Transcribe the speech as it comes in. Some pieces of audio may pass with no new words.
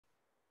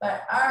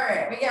But all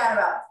right, we got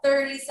about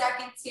 30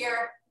 seconds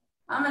here.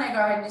 I'm gonna go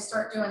ahead and just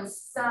start doing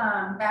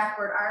some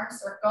backward arm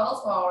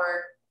circles while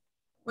we're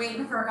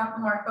waiting for a couple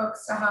more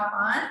folks to hop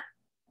on.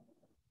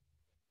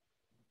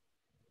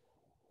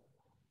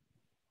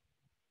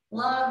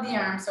 Love the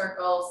arm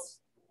circles.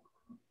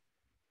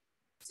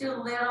 Two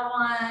little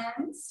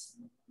ones.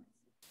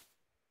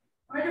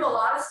 I'm gonna do a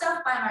lot of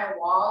stuff by my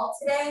wall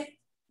today.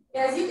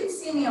 Guys, you can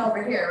see me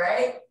over here,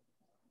 right?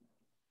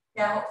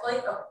 Yeah,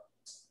 hopefully. Oh.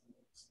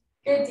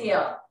 Good deal.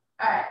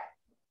 All right.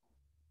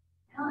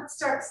 Now let's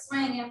start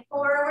swinging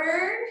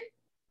forward.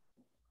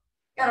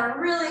 Got a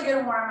really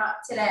good warm up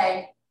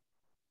today.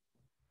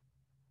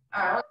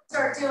 All right, let's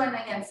start doing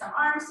again some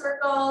arm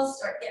circles,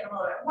 start getting a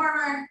little bit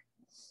warmer.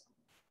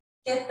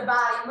 Get the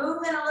body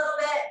moving a little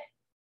bit.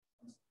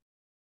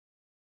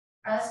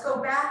 All right, let's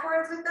go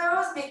backwards with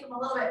those, make them a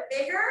little bit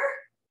bigger.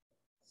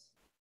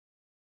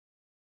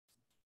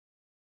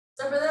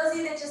 So for those of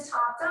you that just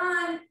hopped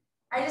on,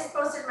 I just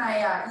posted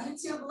my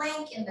YouTube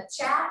link in the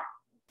chat.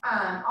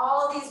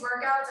 All of these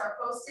workouts are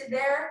posted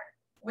there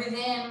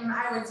within,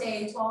 I would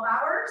say, 12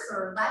 hours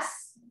or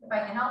less, if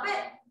I can help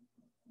it.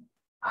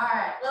 All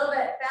right, a little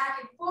bit back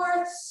and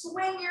forth,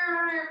 swing your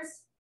arms.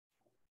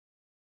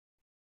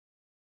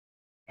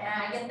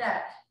 And get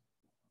that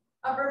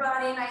upper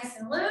body nice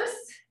and loose.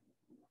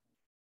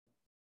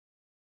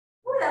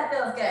 Ooh, that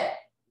feels good.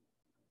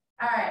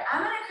 All right,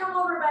 I'm gonna come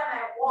over by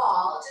my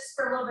wall just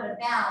for a little bit of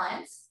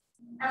balance.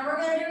 And we're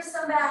gonna do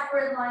some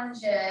backward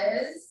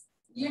lunges.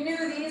 You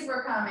knew these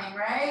were coming,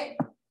 right?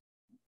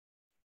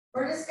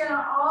 We're just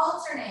gonna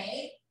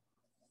alternate.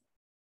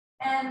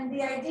 And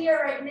the idea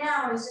right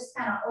now is just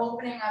kind of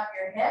opening up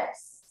your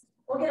hips.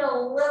 We'll get a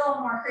little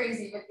more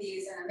crazy with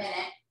these in a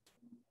minute,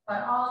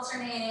 but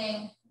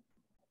alternating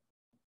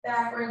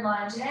backward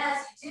lunge. And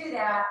as you do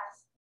that,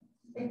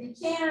 if you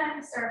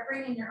can, start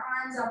bringing your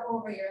arms up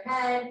over your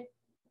head.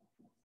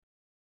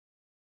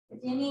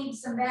 If you need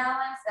some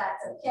balance,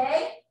 that's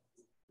okay.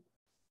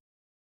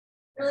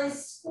 Really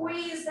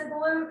squeeze the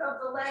glute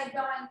of the leg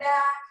going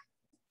back.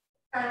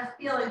 Try to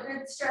feel a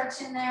good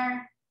stretch in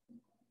there.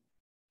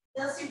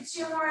 Let's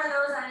do 2 more of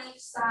those on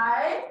each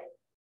side.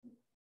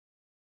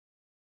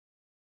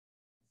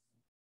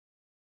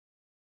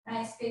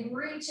 Nice big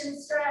reach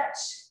and stretch.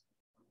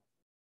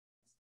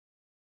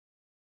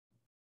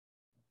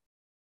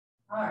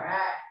 All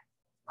right.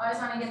 Always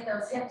want to get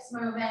those hips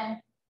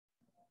moving.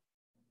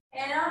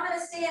 And now I'm going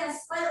to stay in a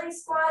slightly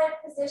squatted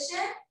position.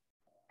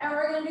 And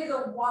we're going to do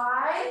the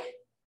Y,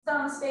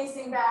 thumbs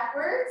facing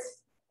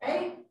backwards,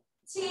 right?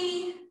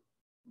 T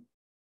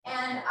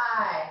and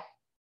I.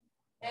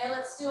 Okay,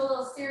 let's do a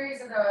little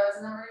series of those,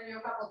 and then we're gonna do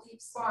a couple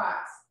deep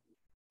squats.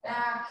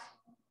 Back,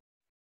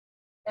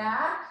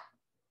 back,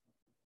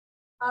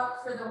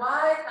 up for the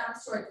Y,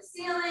 thumbs toward the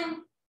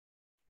ceiling,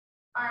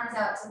 arms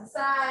out to the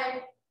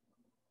side,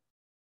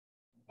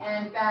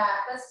 and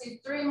back. Let's do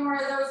 3 more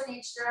of those in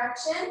each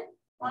direction.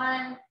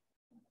 1,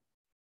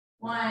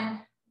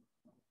 1,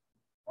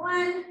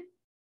 1,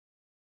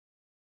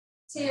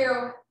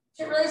 2.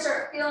 Should really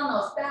start feeling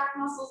those back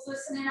muscles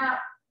loosening up.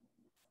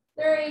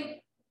 3.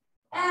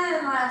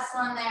 And last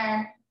one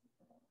there.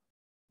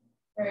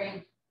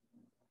 3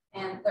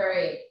 and 3.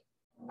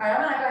 All right,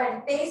 I'm gonna go ahead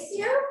and face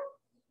you.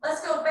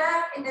 Let's go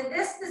back into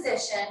this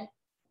position.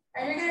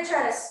 And you're gonna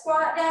try to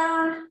squat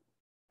down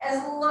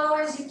as low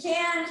as you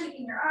can,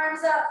 keeping your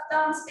arms up,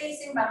 thumbs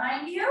facing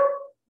behind you.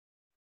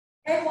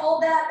 Okay,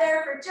 hold that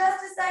there for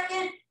just a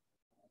second.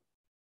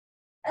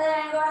 And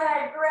then go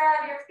ahead and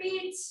grab your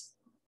feet,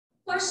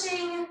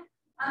 pushing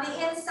on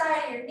the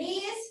inside of your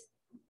knees.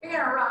 You're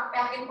gonna rock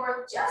back and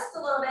forth just a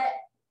little bit.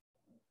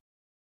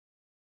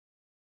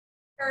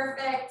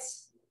 Perfect.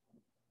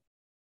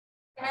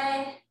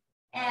 Okay,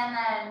 and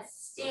then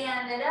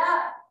stand it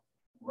up,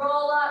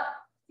 roll up,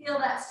 feel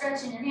that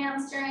stretch in your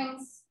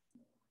hamstrings.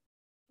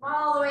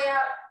 All the way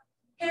up,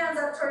 hands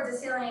up towards the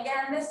ceiling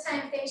again. This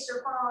time face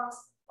your palms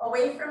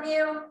away from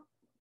you.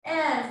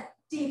 And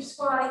deep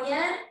squat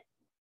again.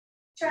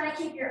 Trying to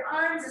keep your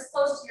arms as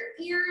close to your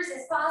ears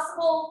as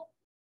possible.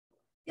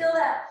 Feel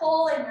that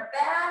pull in your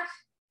back.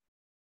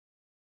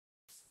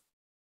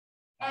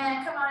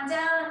 And come on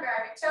down,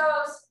 grab your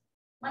toes.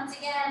 Once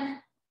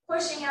again,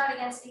 pushing out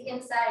against the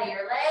inside of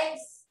your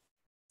legs.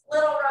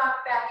 Little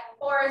rock back and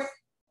forth.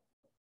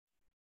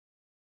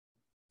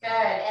 Good,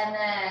 and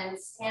then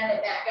stand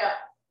it back up.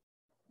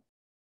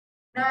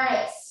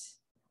 Nice.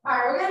 All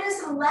right, we're gonna do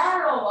some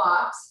lateral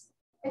walks.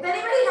 If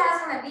anybody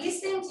has one of these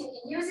things, you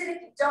can use it.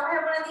 If you don't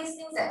have one of these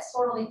things, that's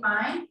totally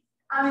fine.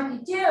 If you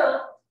do,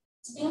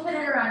 you can put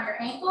it around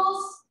your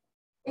ankles.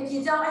 If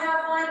you don't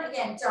have one,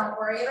 again, don't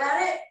worry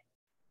about it.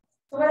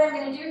 So what I'm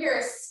gonna do here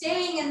is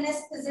staying in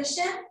this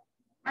position.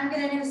 I'm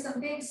gonna do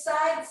some big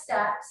side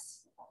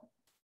steps,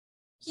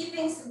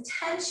 keeping some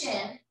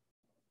tension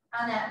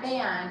on that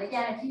band.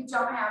 Again, if you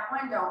don't have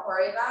one, don't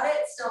worry about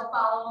it. Still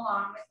follow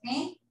along with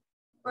me.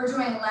 We're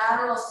doing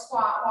lateral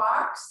squat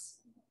walks,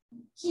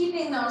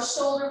 keeping those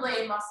shoulder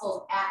blade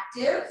muscles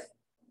active.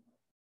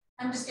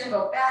 I'm just gonna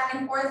go back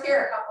and forth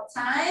here a couple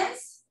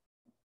times.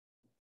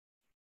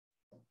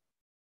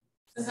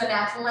 This is an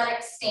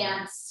athletic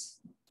stance.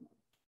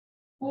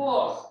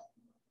 Whoa.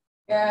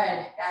 Good.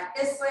 Back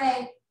this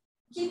way.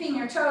 Keeping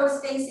your toes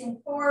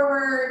facing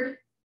forward.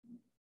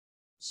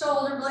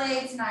 Shoulder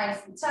blades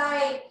nice and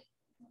tight.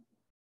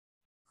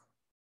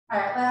 All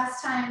right,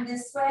 last time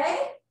this way.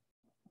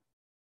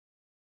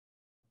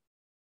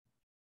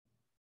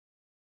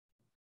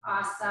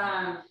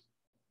 Awesome.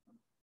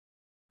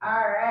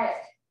 All right.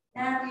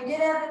 Now, if you did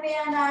have the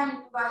band on, you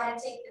can go ahead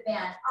and take the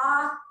band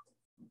off.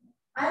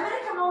 I'm going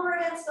to come over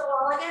against the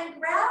wall again.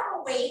 Grab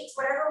a weight,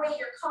 whatever weight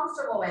you're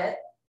comfortable with.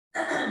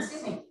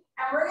 Excuse me.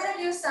 And we're going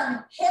to do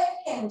some hip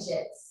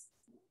hinges.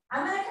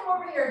 I'm going to come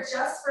over here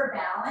just for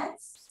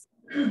balance.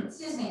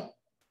 Excuse me.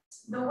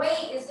 The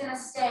weight is going to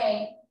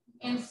stay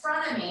in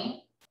front of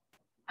me.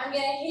 I'm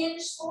going to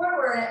hinge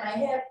forward at my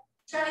hip,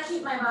 trying to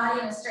keep my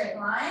body in a straight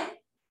line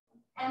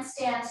and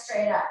stand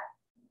straight up.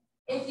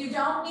 If you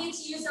don't need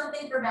to use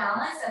something for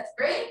balance, that's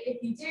great.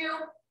 If you do,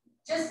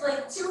 just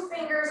like 2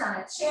 fingers on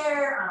a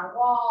chair, on a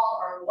wall,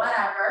 or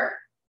whatever.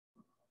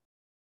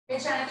 You're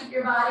trying to keep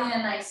your body in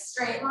a nice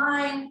straight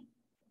line.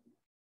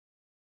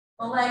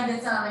 The leg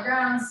that's on the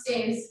ground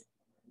stays.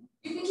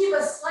 You can keep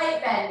a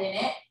slight bend in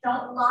it.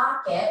 Don't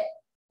lock it.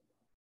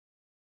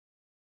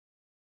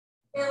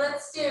 Okay,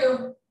 let's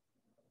do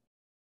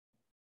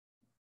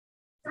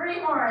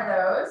 3 more of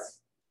those.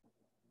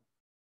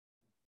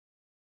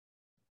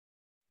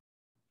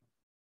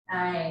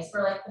 Nice,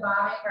 we're like the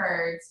bobbing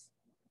birds.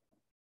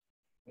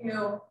 2.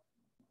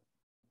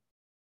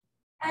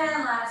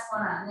 And last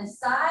one on this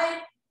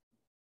side.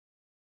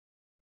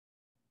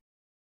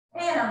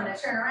 And I'm gonna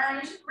turn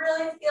around. You should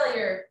really feel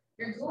your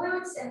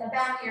glutes and the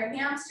back of your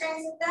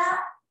hamstrings with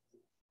that.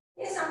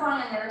 Okay, so I'm going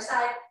on the other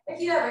side. If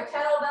you have a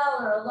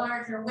kettlebell or a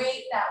larger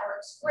weight, that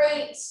works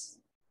great.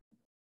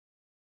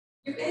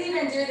 You could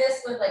even do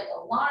this with like a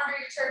laundry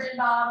detergent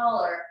bottle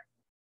or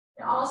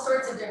all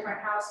sorts of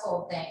different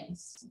household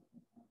things.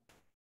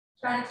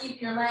 Try to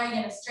keep your leg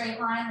in a straight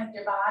line with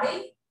your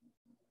body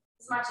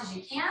as much as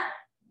you can.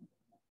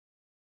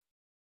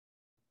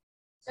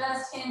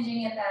 Just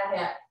hinging at that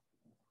hip.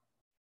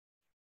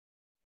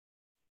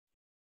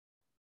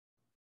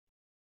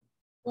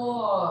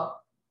 Cool.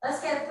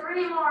 Let's get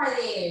 3 more of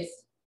these.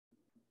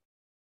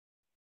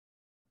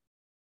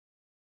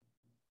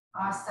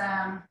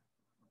 Awesome.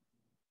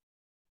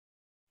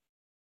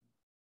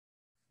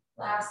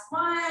 Last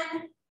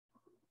one.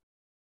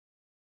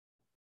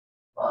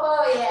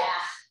 Oh yeah.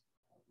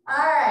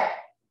 All right.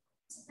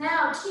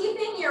 Now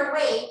keeping your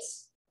weight,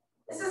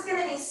 this is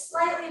going to be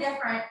slightly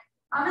different.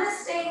 I'm going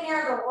to stay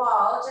near the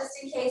wall just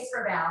in case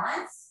for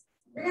balance.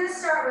 You're going to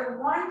start with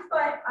 1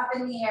 foot up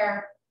in the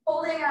air,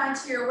 holding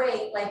onto your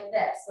weight like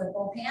this with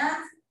both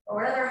hands or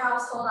whatever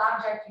household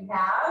object you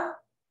have.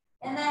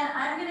 And then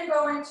I'm going to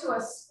go into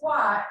a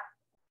squat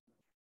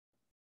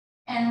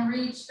and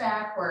reach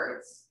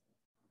backwards.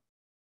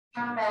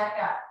 Come back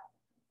up.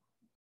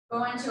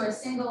 Go into a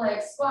single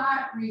leg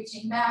squat,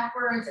 reaching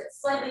backwards.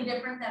 It's slightly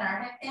different than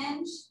our hip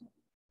hinge.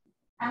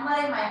 I'm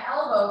letting my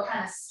elbow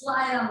kind of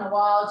slide on the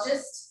wall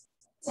just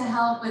to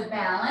help with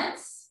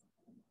balance.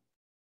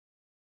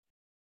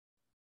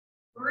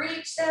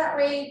 Reach that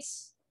weight,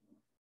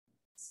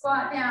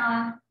 squat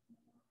down,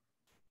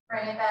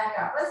 bring it back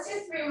up. Let's do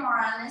 3 more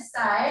on this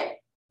side.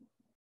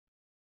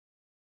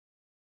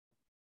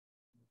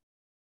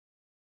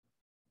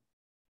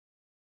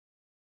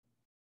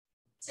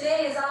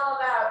 Today is all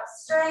about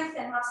strength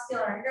and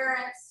muscular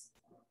endurance.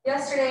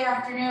 Yesterday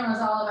afternoon was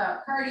all about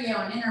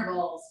cardio and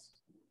intervals.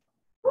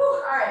 Whew,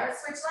 all right,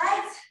 let's switch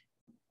legs.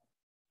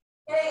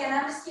 Okay, and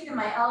I'm just keeping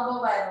my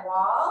elbow by the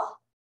wall.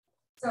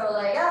 So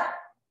leg up,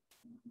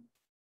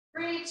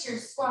 reach, you're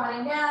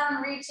squatting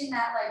down, reaching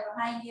that leg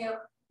behind you.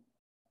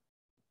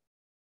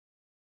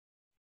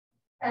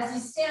 As you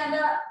stand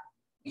up,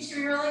 you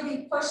should really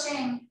be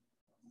pushing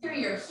through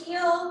your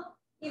heel,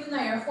 even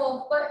though your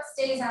whole foot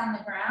stays on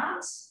the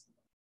ground.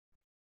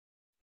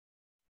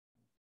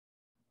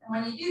 And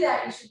when you do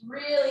that, you should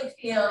really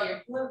feel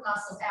your glute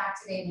muscles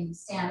activating to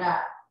stand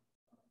up.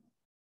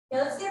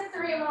 Okay, let's get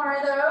 3 more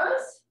of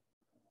those.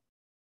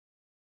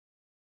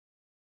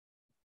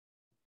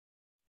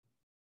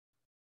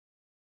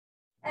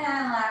 And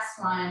last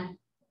one.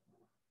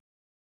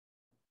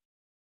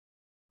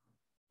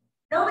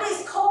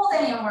 Nobody's cold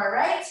anymore,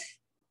 right?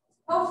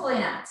 Hopefully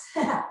not.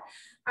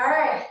 All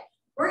right,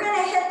 we're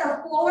gonna hit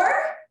the floor.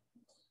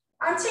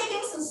 I'm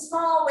taking some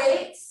small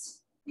weights.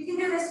 You can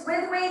do this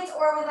with weights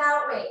or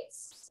without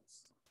weights.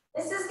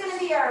 This is gonna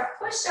be our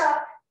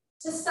push-up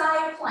to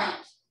side plank.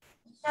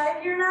 Now,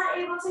 if you're not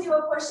able to do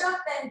a push-up,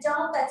 then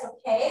don't, that's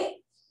okay.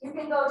 You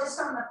can go just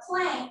from the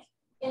plank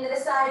into the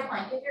side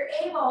plank. If you're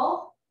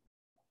able,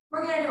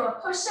 we're gonna do a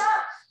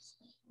push-up,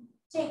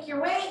 take your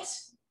weight,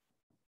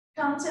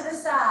 come to the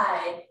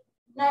side.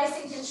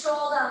 Nice and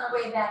controlled on the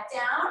way back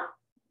down.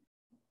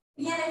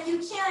 Again, if you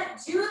can't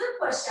do the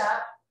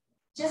push-up,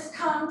 just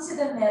come to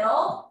the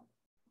middle.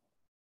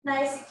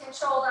 Nice and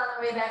controlled on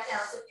the way back down.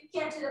 So if you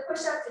can't do the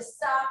push-up, just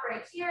stop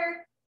right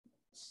here.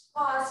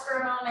 Pause for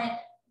a moment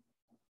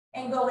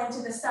and go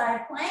into the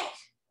side plank.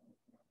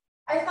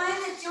 I find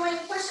that doing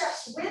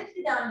push-ups to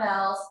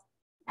dumbbells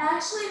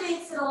actually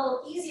makes it a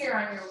little easier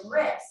on your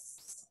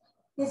wrists.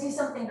 Gives you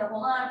something to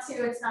hold on to.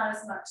 It's not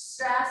as much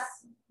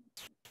stress.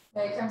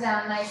 Okay, come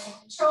down nice and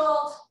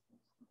controlled.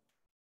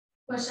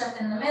 Push up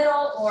in the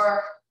middle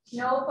or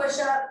no push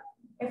up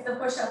if the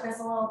push up is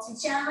a little too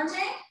challenging.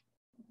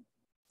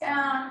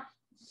 Down.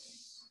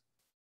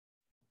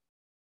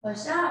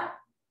 Push up.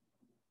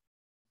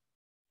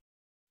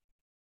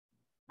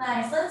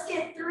 Nice. Let's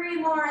get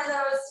 3 more of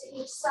those to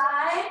each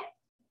side.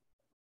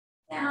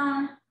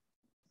 Down.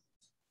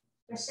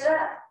 Push it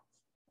up.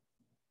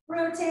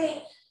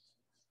 Rotate.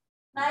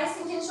 Nice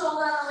and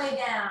controlled on the way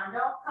down.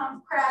 Don't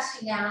come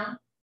crashing down.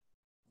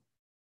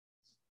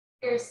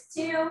 Here's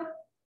 2.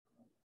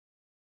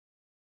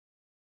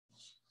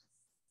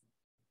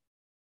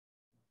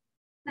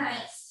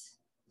 Nice.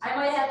 I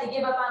might have to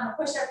give up on the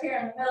push-up here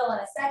in the middle in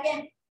a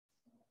second.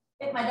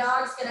 If my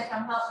dog's gonna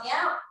come help me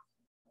out.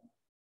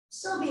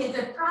 Still be a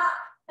good prop.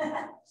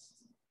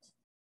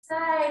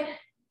 Side.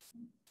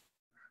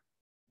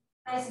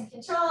 Nice and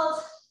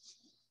controlled.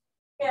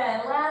 Good,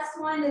 last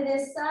one to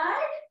this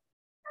side.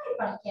 Hi,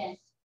 Pumpkin.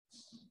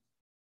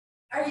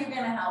 Are you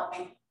gonna help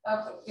me?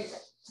 Okay, good.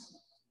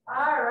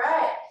 All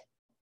right.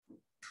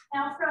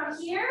 Now from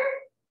here,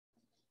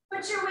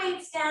 put your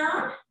weights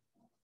down.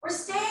 We're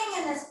staying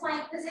in this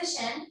plank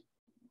position,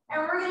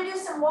 and we're gonna do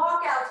some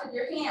walkouts with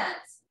your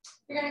hands.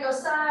 You're gonna go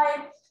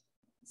side,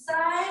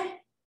 side,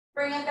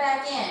 bring it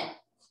back in.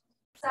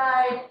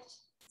 Side,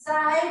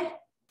 side,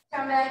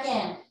 come back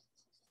in.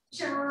 You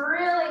should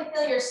really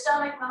feel your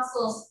stomach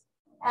muscles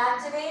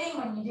activating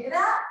when you do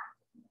that.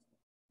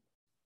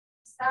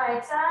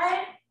 Side,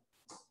 side,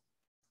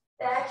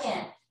 back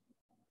in.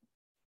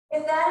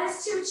 If that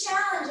is too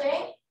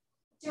challenging,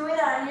 do it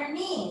on your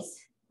knees.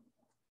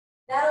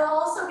 That'll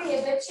also be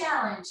a good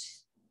challenge.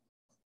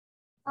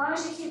 As long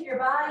as you keep your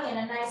body in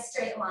a nice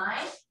straight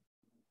line,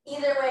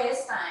 either way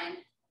is fine.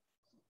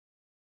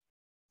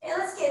 Okay,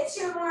 let's get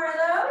 2 more of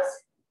those.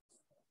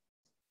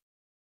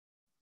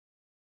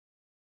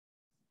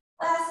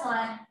 Last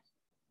one.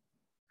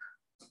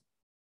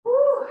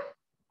 Woo.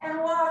 And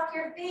walk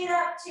your feet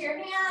up to your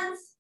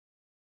hands,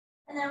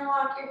 and then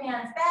walk your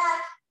hands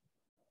back.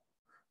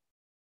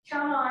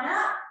 Come on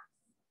up.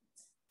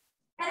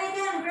 And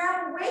again,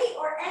 grab a weight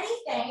or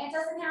anything. It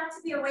doesn't have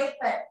to be a weight,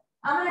 but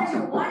I'm gonna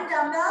do 1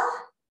 dumbbell.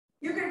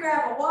 You can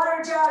grab a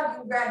water jug, you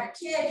can grab your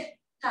kid.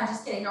 No,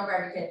 just kidding, don't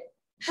grab your kid.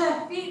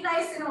 Feet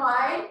nice and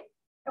wide.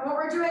 And what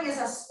we're doing is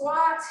a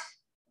squat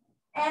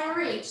and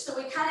reach. So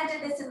we kind of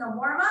did this in the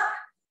warm-up,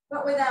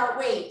 but without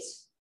weight.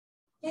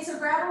 Okay, so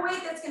grab a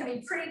weight that's gonna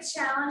be pretty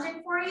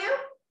challenging for you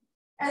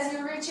as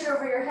you reach it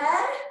over your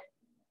head.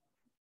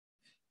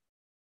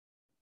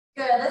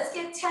 Good, let's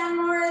get 10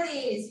 more of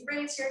these.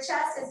 Reach your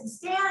chest as you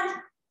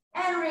stand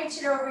and reach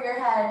it over your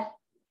head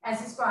as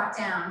you squat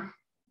down.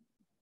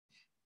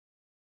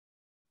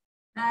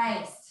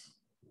 Nice.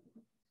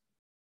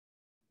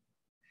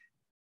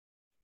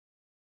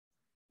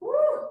 Woo,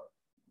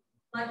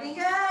 looking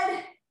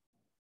good.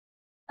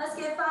 Let's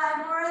get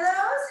 5 more of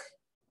those.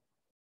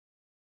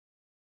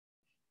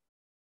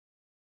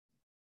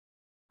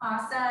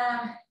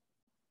 Awesome.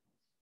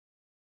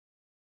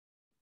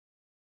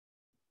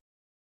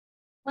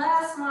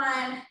 Last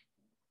one.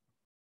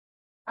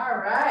 All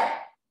right.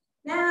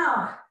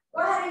 Now,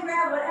 go ahead and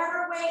grab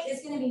whatever weight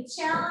is going to be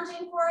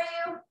challenging for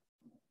you.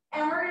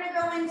 And we're going to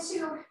go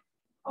into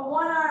a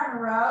 1-arm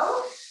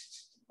row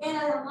in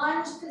a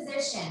lunge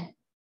position.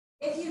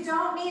 If you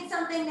don't need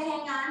something to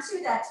hang on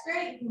to, that's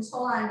great. You can just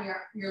hold on to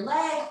your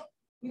leg.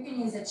 You can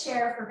use a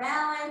chair for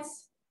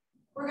balance.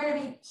 We're going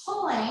to be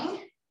pulling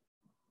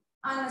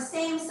on the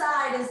same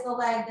side as the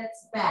leg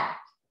that's back.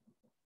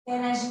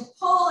 And as you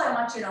pull, I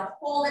want you to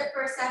hold it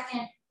for a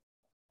second.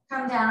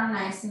 Come down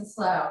nice and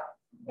slow.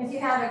 If you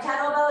have a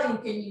kettlebell, you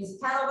can use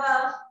a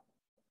kettlebell.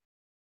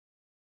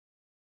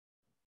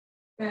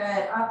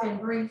 Good, up and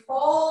brief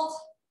hold.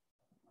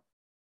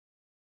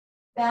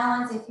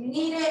 Balance if you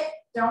need it.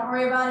 Don't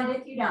worry about it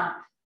if you don't.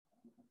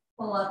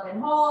 Pull up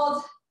and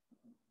hold.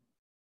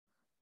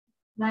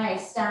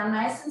 Nice, down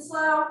nice and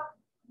slow.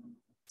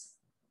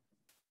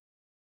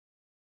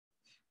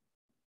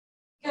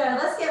 Good,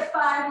 let's get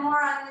 5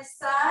 more on this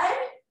side.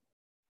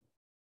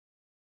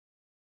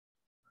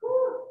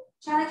 Whew.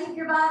 Trying to keep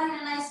your body in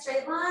a nice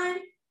straight line.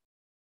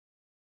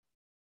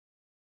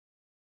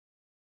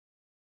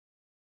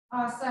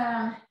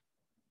 Awesome.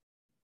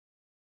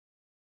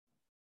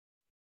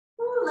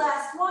 Whew,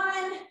 last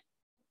one.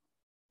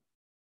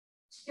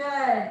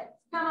 Good.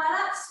 Come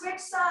on up, switch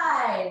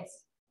sides.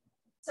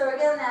 So we're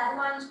getting that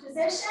lunge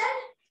position.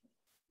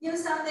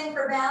 Use something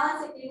for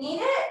balance if you need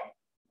it.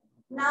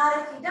 Not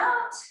if you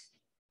don't.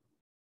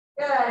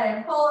 Good,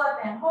 and pull up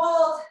and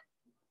hold.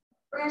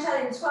 We're gonna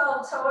try to do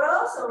 12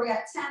 total, so we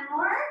got 10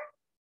 more.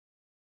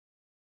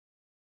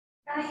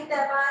 Trying to keep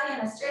that body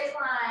in a straight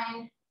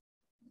line.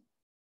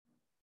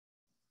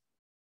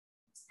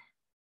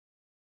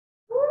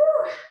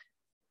 Woo.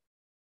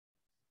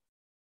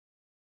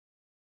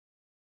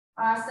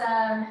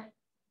 Awesome.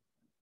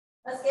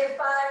 Let's get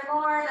 5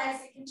 more,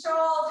 nice and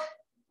controlled.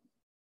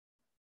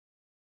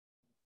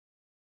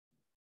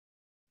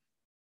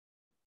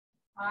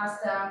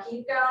 Awesome,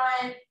 keep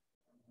going.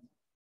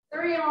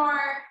 3 more.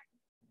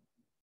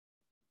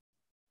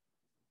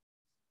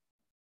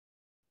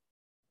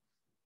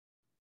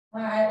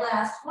 All right,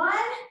 last one.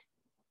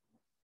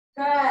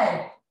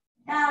 Good.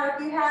 Now, if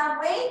you have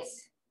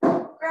weights,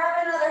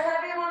 grab another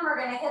heavy one. We're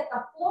gonna hit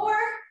the floor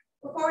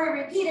before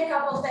we repeat a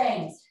couple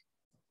things.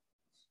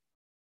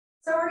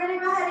 So we're gonna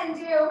go ahead and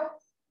do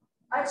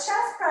a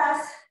chest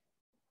press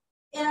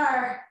in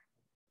our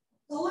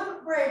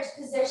glute bridge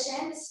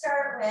position to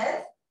start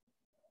with.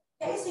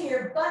 Okay, so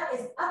your butt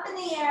is up in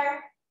the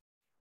air,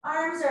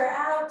 arms are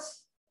out.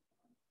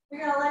 You're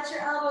gonna let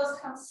your elbows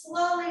come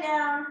slowly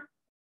down,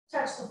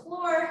 touch the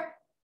floor,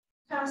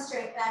 come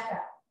straight back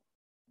up.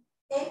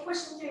 Okay,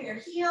 pushing through your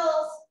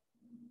heels.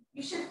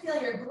 You should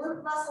feel your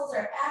glute muscles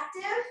are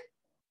active.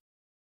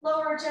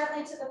 Lower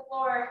gently to the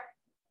floor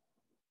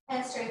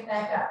and straight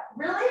back up.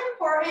 Really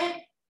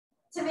important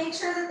to make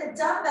sure that the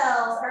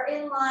dumbbells are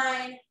in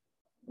line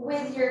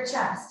with your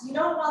chest. You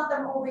don't want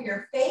them over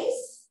your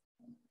face.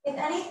 If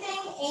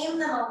anything, aim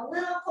them a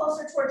little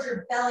closer towards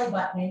your belly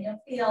button and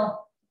you'll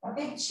feel a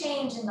big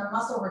change in the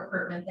muscle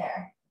recruitment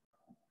there.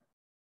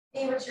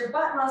 Okay, but your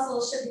butt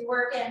muscles should be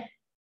working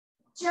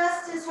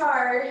just as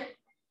hard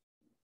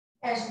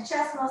as your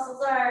chest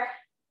muscles are.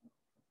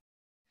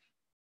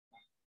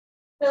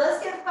 So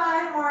let's get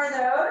 5 more of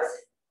those.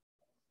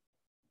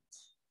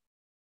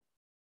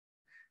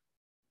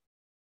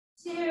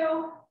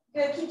 2,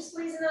 good, keep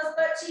squeezing those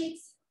butt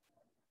cheeks.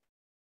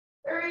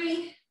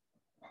 3,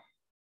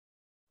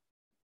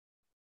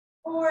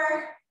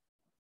 4,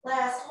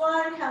 last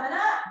one coming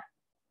up.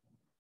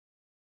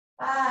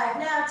 5,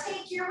 now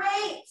take your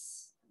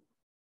weights,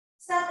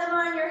 set them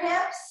on your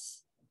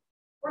hips.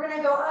 We're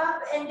gonna go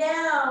up and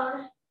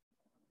down,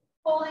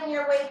 holding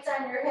your weights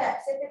on your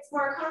hips. If it's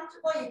more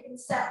comfortable, you can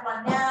set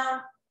one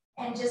down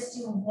and just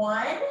do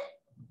 1.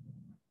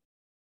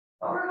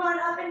 But we're going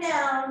up and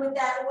down with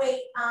that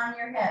weight on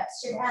your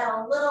hips. Should add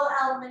a little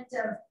element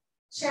of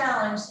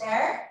challenge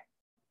there.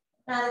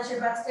 Now that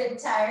your butt's good and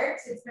tired,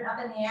 because it's been up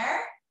in the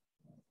air.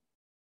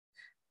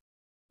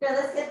 Good,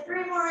 let's get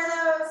 3 more of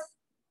those.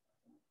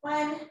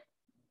 1,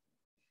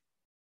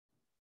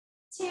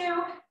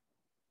 2,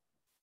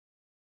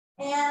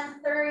 and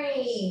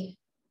 3.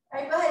 All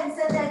right, go ahead and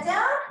set that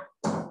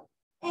down.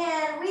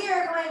 And we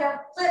are going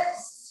to flip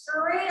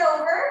straight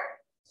over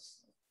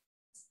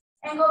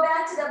and go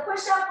back to the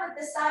push-up with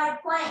the side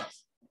plank.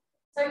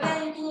 So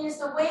again, you can use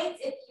the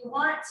weights if you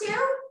want to.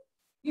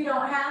 You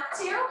don't have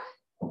to.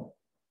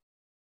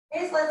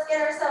 Okay, so let's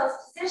get ourselves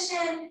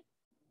positioned.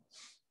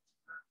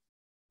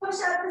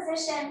 Push-up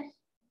position.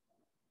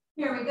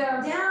 Here we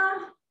go,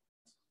 down.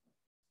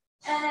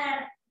 And then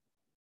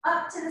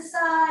up to the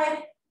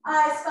side.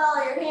 Eyes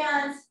follow your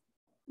hands.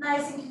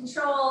 Nice and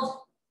controlled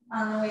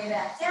on the way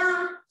back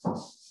down.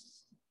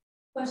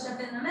 Push up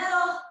in the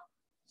middle.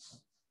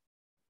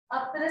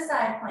 Up to the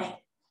side plank.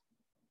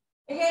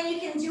 Again, you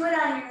can do it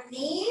on your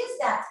knees.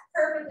 That's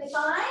perfectly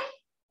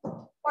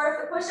fine. Or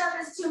if the push-up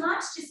is too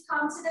much, just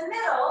come to the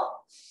middle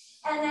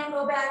and then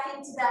go back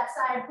into that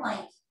side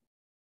plank.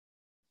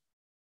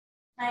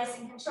 Nice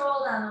and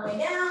controlled on the way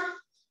down.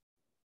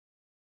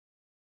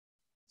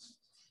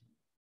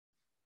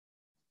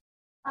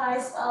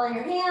 Eyes follow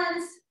your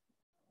hands.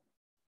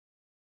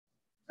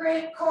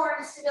 Great core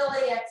and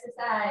stability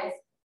exercise.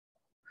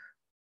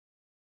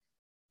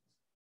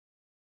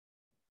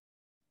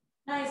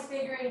 Nice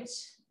big reach.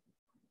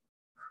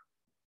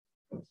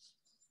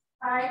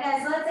 All right,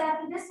 guys, let's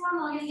after this one,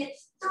 we're gonna get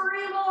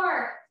 3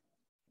 more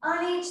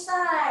on each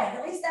side.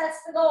 At least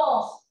that's the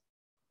goal.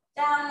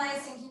 Down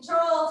nice and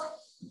controlled.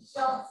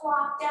 Don't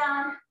flop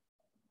down.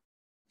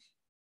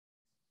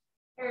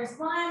 Here's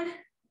 1.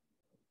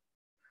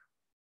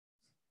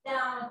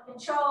 Down with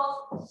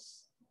control.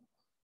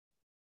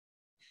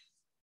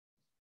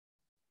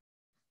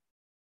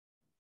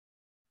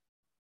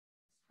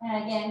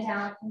 And again,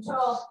 down with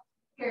control.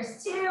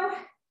 Here's 2.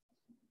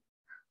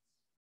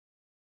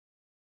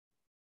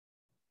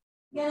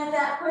 Again, if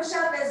that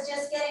push-up is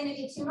just getting to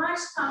be too much,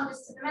 come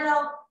just to the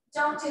middle.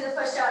 Don't do the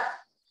push-up.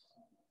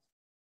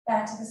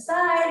 Back to the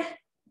side.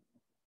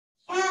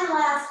 And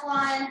last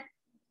one.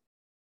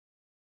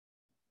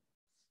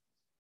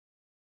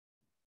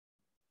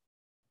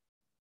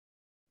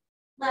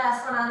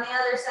 Last one on the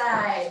other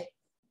side.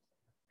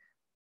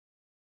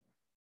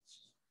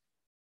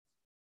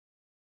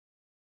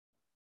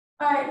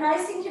 All right,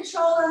 nice and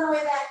controlled on the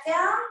way back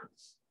down.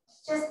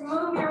 Just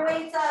move your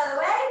weights out of the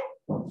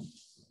way.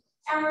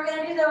 And we're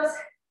gonna do those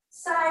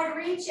side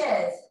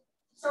reaches.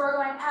 So we're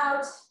going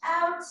out,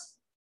 out,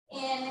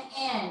 in,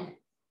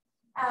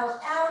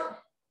 out,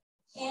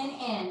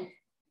 in.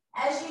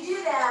 As you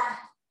do that,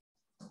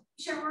 you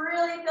should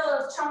really feel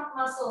those trunk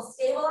muscles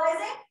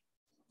stabilizing.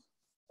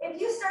 If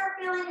you start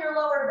feeling your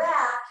lower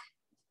back,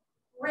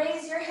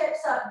 raise your hips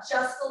up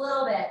just a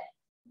little bit.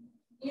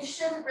 You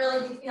shouldn't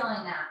really be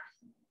feeling that.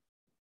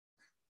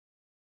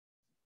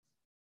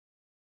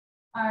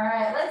 All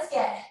right, let's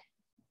get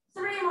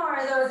 3 more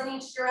of those in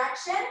each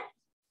direction.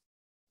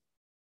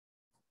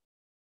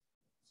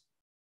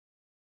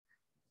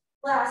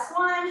 Last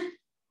one.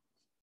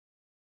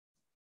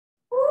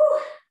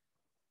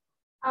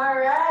 All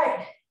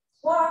right,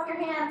 walk your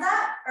hands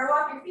up, or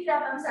walk your feet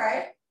up, I'm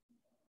sorry.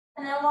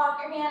 And then walk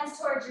your hands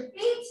towards your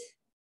feet.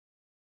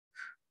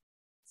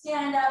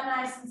 Stand up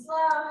nice and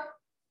slow.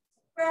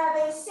 Grab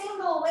a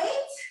single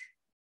weight.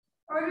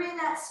 We're doing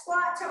that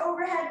squat to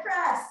overhead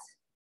press.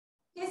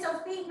 Okay, so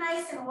feet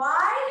nice and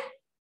wide.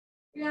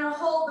 You're gonna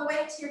hold the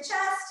weight to your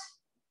chest.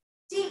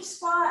 Deep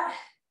squat,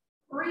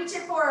 reach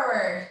it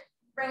forward.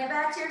 Bring it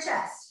back to your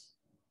chest.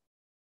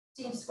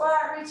 Deep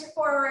squat, reach it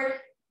forward.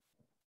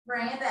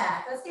 Bring it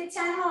back. Let's get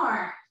 10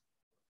 more.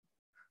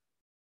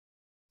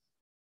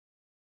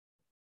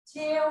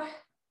 2.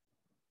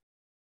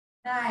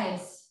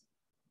 Nice.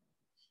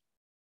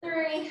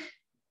 3.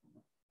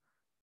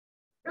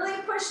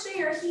 Really push through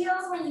your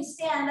heels when you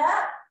stand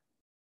up.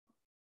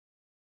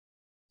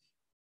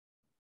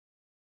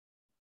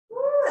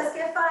 Woo, let's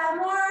get 5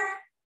 more.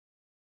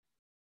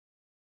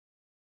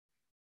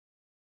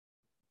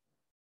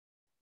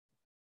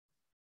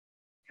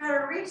 Try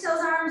to reach those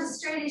arms as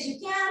straight as you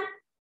can.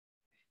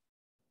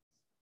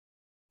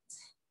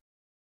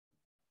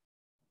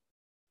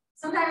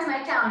 Sometimes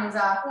my counting's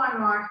off. 1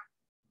 more.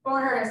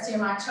 Won't hurt us too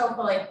much,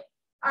 hopefully.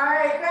 All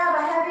right, grab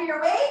a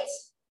heavier weight.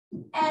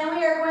 And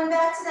we are going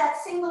back to that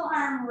single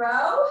arm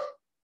row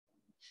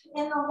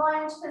in the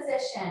lunge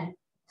position.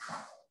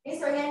 Okay,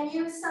 so again,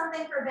 use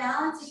something for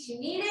balance if you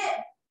need it.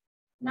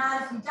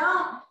 Not if you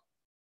don't.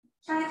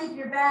 Try to keep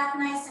your back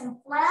nice and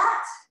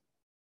flat.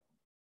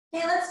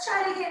 Okay, let's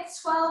try to get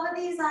 12 of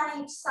these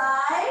on each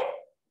side.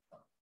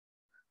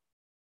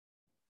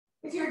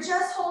 If you're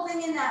just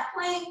holding in that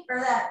plank or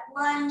that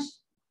lunge,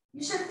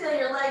 you should feel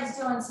your legs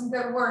doing some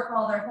good work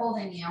while they're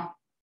holding you.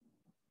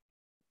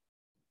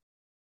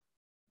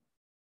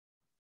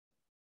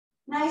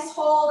 Nice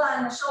hold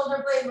on the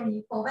shoulder blade when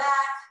you pull back.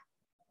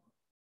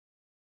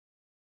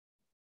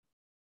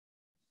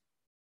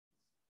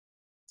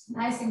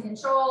 Nice and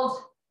controlled.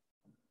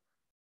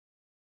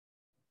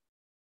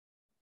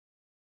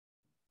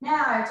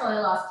 Now I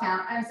totally lost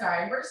count. I'm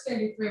sorry. We're just going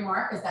to do 3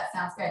 more because that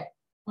sounds good.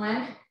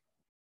 1.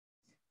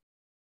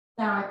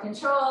 Down with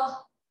control.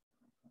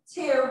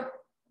 2.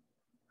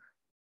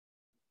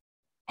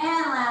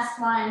 And last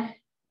one.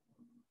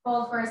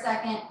 Hold for a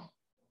second.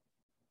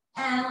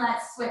 And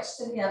let's switch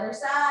to the other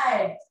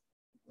side.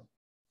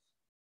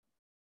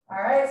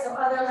 All right, so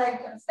other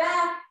leg comes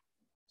back.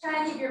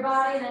 Try to keep your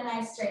body in a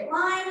nice straight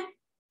line.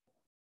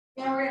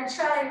 And we're going to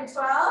try to do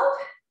 12.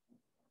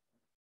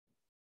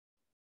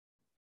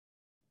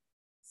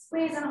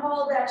 Squeeze and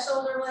hold that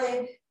shoulder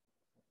blade.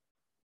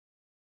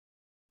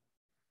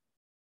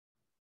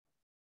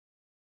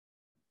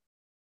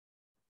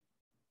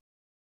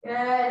 Good,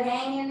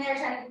 hang in there,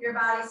 trying to keep your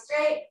body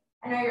straight.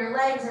 I know your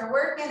legs are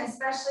working,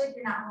 especially if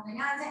you're not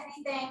holding on to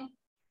anything.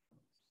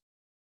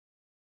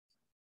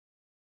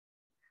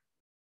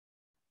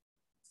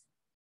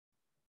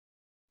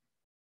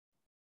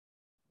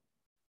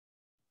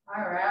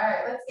 All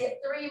right, let's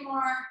get 3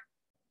 more.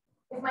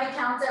 If my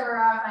count's ever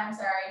off, I'm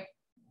sorry.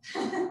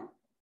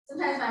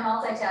 Sometimes my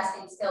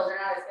multitasking skills are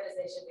not as good as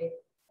they should be.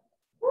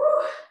 Woo.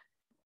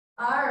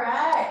 All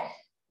right,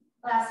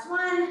 last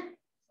one.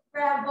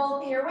 Grab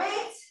both of your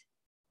weights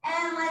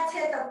and let's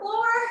hit the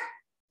floor.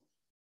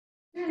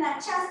 Doing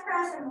that chest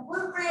press and the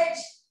glute bridge.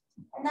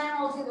 And then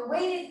we'll do the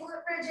weighted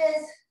glute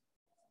bridges.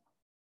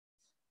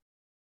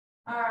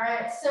 All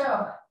right,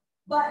 so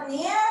butt in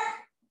the air.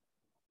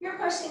 You're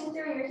pushing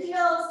through your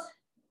heels.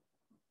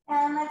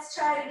 And let's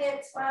try to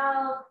get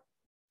 12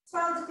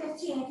 to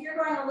 15. If you're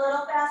going a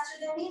little faster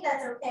than me,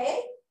 that's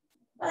okay.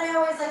 But I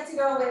always like to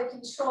go with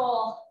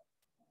control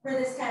for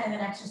this kind of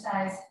an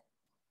exercise.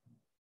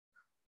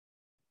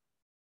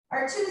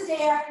 Our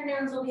Tuesday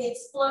afternoons will be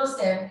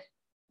explosive.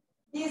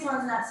 These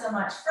ones, not so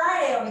much.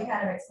 Friday will be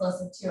kind of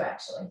explosive too,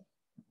 actually.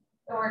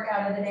 The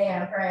workout of the day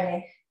on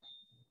Friday.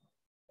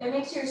 And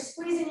make sure you're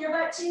squeezing your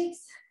butt cheeks.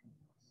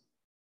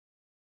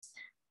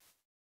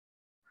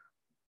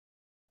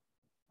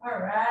 All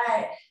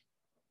right.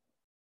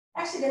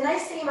 Actually, the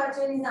nice thing about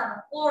doing these on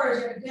the floor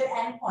is you have a good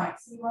end point,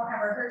 so you won't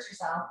ever hurt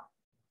yourself.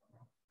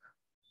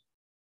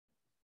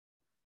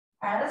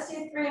 All right, let's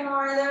do 3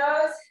 more of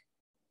those.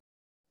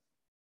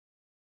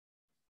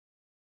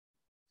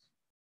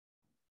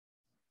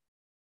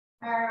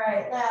 All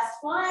right, last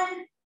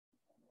one.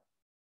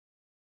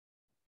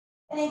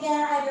 And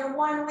again, either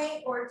 1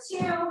 weight or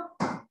 2.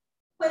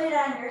 Put it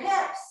on your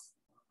hips.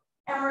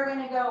 And we're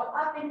gonna go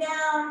up and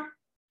down,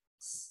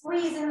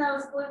 squeezing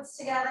those glutes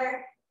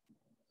together.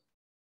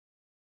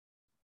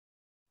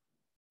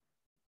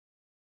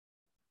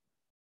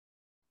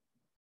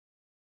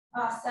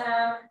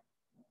 Awesome.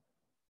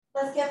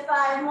 Let's get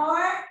 5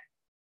 more.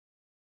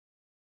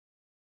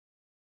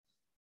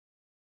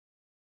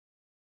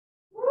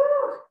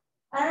 Woo!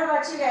 I don't know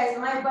about you guys,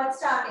 but my butt's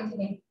talking to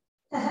me.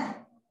 All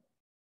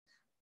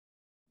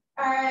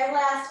right,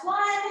 last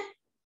one.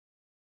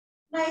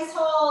 Nice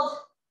hold.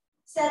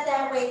 Set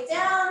that weight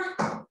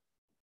down.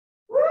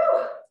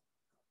 Woo!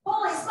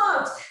 Holy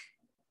smokes.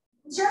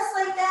 Just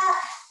like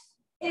that,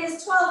 it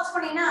is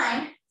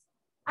 12:29.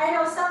 I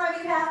know some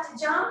of you have to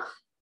jump,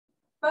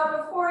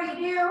 but before you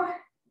do,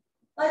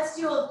 Let's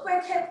do a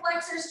quick hip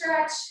flexor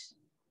stretch.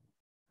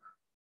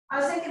 I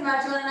was thinking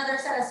about doing another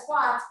set of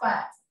squats,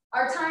 but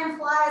our time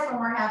flies when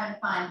we're having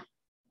fun.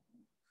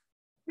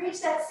 Reach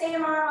that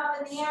same arm up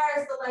in the air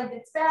as the leg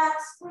gets back.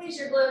 Squeeze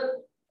your glute.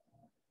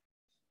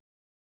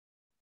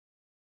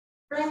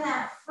 Bring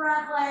that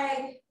front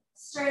leg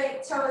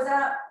straight, toes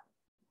up.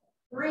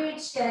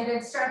 Reach, get a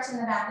good stretch in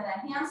the back of that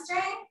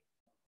hamstring.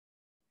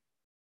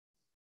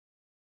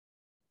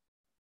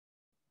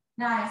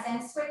 Nice,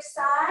 and switch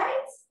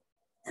sides.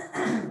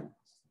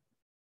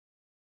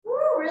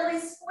 Woo, really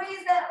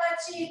squeeze that butt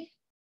cheek.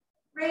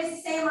 Raise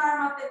the same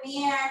arm up in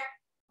the air.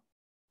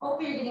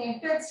 Hopefully you're getting a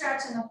good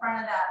stretch in the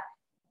front of that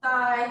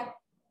thigh.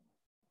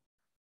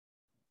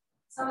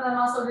 Some of the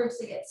muscle groups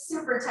that get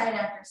super tight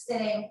after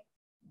sitting.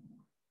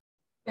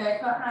 Good,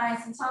 come up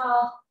nice and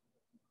tall.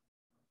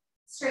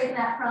 Straighten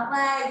that front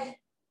leg.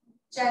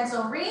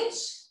 Gentle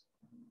reach.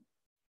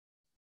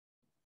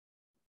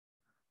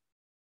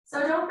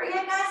 So don't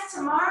forget, guys,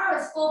 tomorrow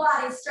is full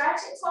body stretch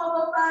at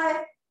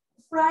 12:05.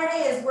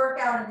 Friday is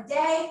workout of the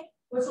day,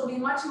 which will be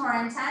much more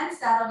intense.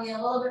 That'll be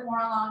a little bit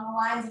more along the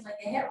lines of like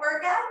a HIIT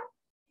workout.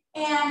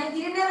 And if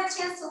you didn't have a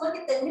chance to look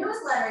at the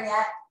newsletter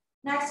yet,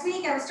 next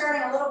week I'm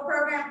starting a little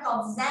program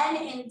called Zen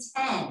in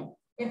 10.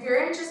 If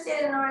you're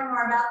interested in knowing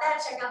more about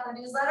that, check out the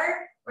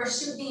newsletter or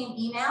shoot me an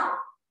email.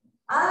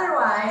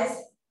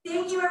 Otherwise,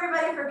 thank you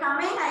everybody for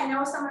coming. I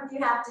know some of you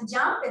have to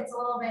jump. It's a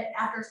little bit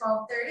after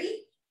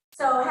 12:30.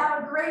 So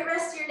have a great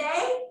rest of your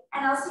day,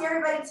 and I'll see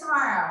everybody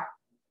tomorrow.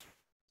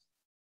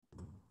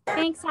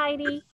 Thanks, Heidi.